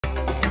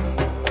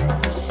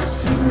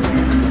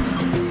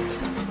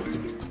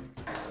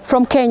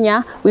From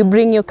Kenya, we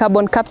bring you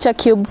carbon capture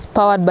cubes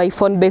powered by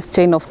phone-based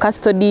chain of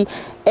custody,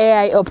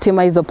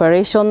 AI-optimized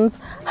operations,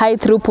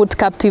 high-throughput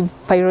captive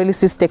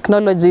pyrolysis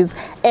technologies,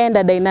 and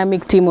a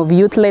dynamic team of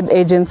youth-led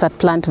agents at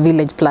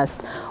PlantVillage Plus.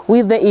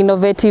 With the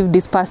innovative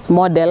dispersed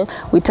model,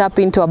 we tap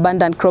into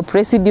abundant crop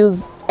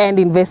residues and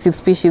invasive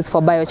species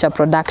for biochar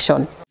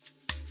production.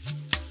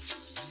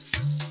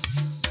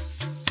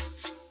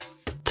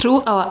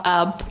 Through our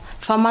app,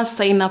 farmers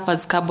sign up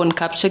as Carbon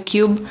Capture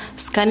Cube,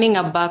 scanning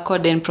a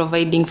barcode and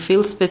providing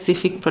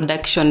field-specific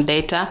production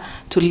data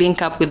to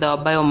link up with our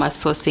biomass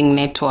sourcing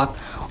network.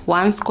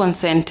 Once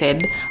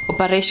consented,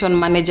 operation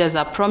managers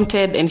are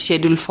prompted and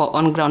scheduled for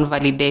on-ground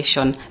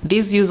validation.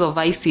 This use of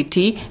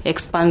ICT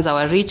expands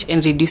our reach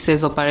and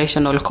reduces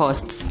operational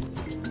costs.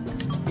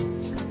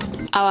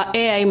 Our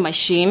AI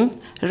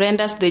machine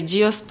renders the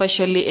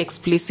geospatially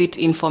explicit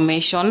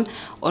information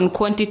on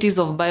quantities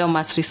of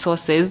biomass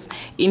resources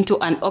into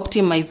an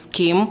optimized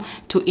scheme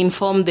to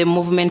inform the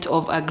movement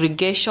of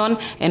aggregation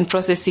and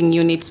processing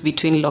units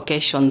between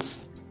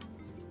locations.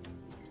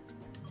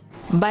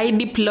 By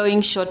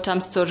deploying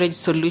short-term storage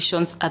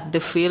solutions at the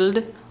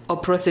field or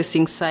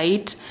processing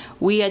site,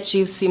 we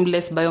achieve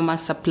seamless biomass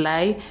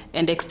supply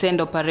and extend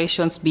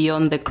operations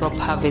beyond the crop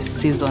harvest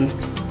season.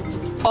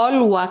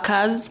 All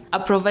workers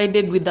are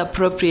provided with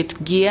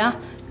appropriate gear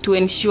to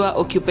ensure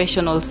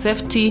occupational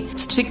safety,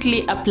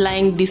 strictly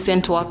applying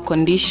decent work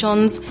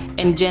conditions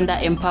and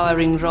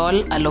gender-empowering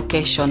role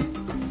allocation.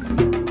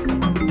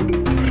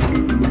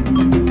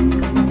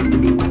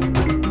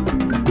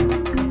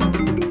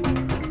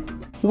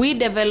 We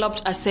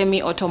developed a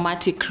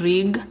semi-automatic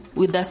rig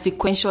with a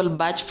sequential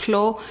batch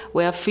flow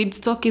where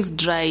feedstock is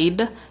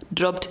dried,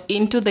 dropped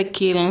into the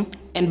kiln,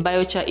 and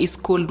biochar is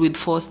cooled with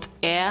forced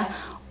air,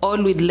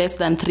 all with less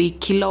than 3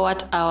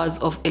 kilowatt-hours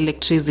of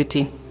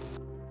electricity.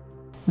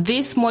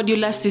 This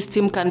modular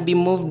system can be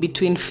moved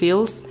between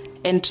fields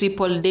and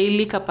triple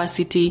daily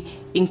capacity,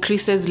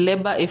 increases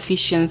labor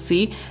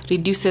efficiency,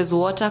 reduces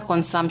water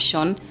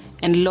consumption,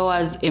 and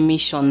lowers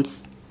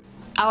emissions.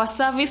 Our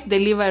service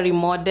delivery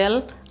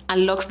model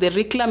unlocks the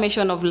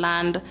reclamation of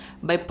land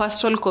by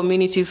pastoral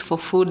communities for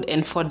food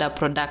and fodder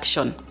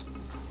production.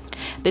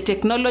 The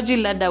technology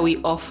ladder we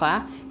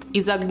offer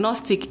is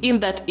agnostic in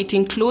that it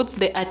includes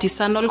the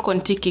artisanal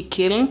Kontiki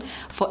kiln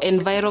for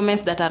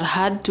environments that are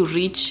hard to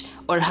reach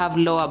or have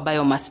lower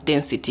biomass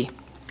density.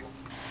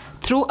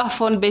 Through a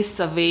phone-based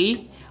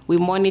survey, we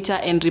monitor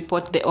and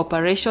report the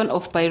operation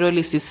of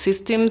pyrolysis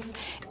systems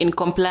in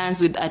compliance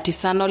with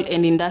artisanal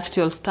and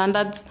industrial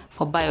standards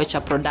for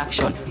biochar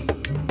production.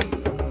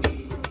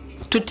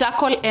 To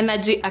tackle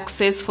energy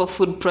access for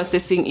food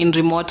processing in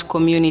remote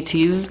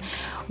communities,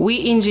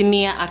 we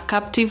engineer a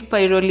captive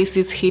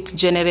pyrolysis heat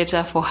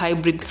generator for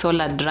hybrid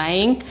solar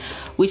drying,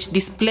 which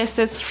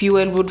displaces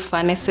fuel wood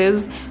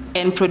furnaces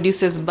and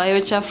produces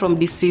biochar from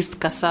deceased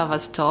cassava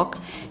stock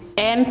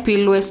and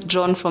peel waste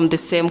drawn from the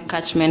same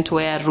catchment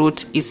where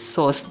root is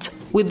sourced.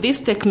 With this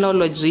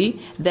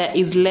technology, there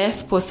is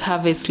less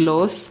post-harvest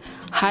loss,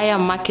 higher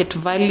market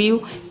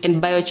value,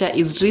 and biochar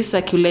is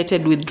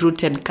recirculated with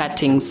rooted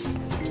cuttings.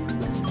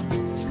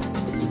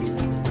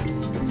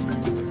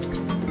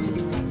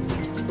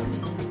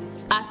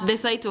 At the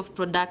site of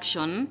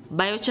production,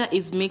 biochar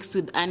is mixed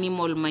with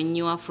animal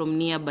manure from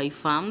nearby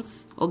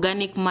farms,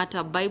 organic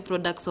matter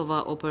byproducts of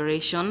our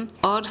operation,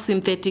 or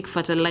synthetic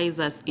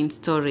fertilizers in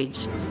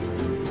storage.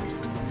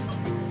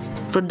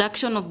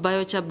 Production of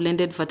biochar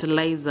blended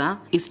fertilizer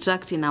is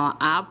tracked in our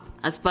app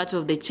as part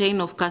of the chain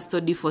of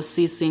custody for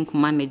C-Sync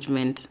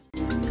management.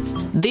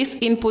 These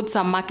inputs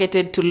are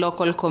marketed to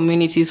local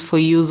communities for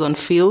use on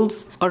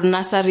fields or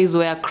nurseries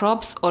where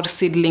crops or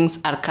seedlings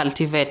are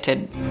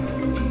cultivated.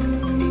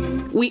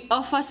 We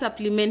offer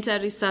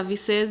supplementary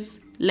services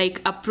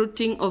like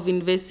uprooting of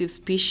invasive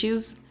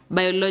species,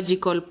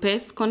 biological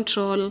pest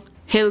control,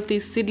 healthy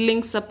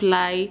seedling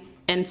supply,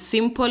 and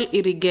simple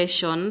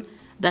irrigation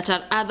that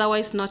are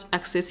otherwise not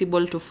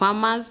accessible to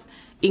farmers,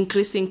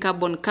 increasing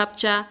carbon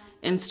capture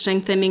and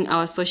strengthening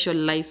our social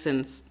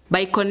license.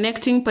 By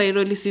connecting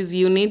pyrolysis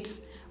units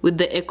with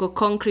the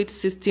eco-concrete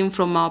system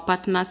from our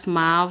partners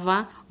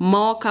Maava,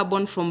 more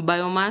carbon from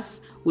biomass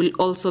will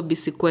also be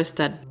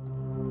sequestered.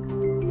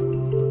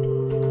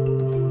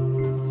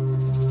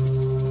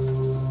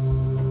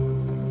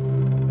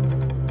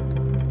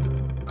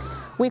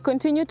 We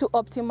continue to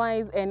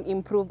optimize and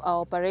improve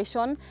our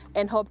operation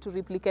and hope to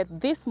replicate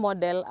this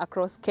model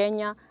across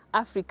Kenya,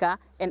 Africa,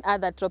 and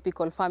other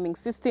tropical farming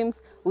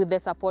systems with the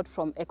support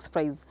from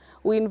XPRIZE.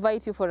 We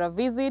invite you for a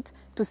visit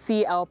to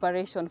see our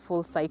operation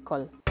full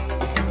cycle.